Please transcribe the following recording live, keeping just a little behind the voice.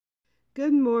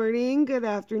Good morning, good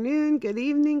afternoon, good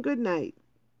evening, good night,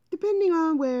 depending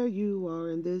on where you are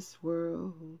in this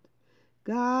world.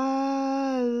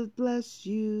 God bless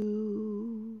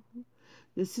you.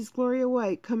 This is Gloria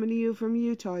White coming to you from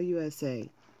Utah, USA.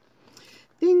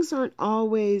 Things aren't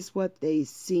always what they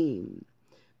seem,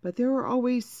 but there are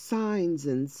always signs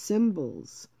and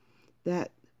symbols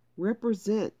that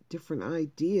represent different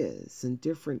ideas and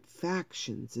different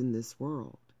factions in this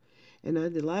world. And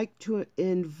I'd like to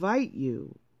invite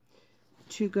you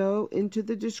to go into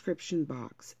the description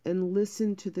box and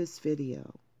listen to this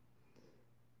video.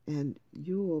 And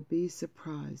you will be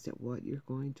surprised at what you're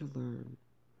going to learn.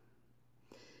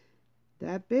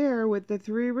 That bear with the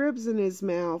 3 ribs in his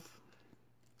mouth.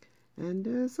 And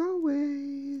as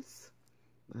always,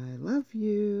 I love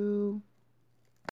you.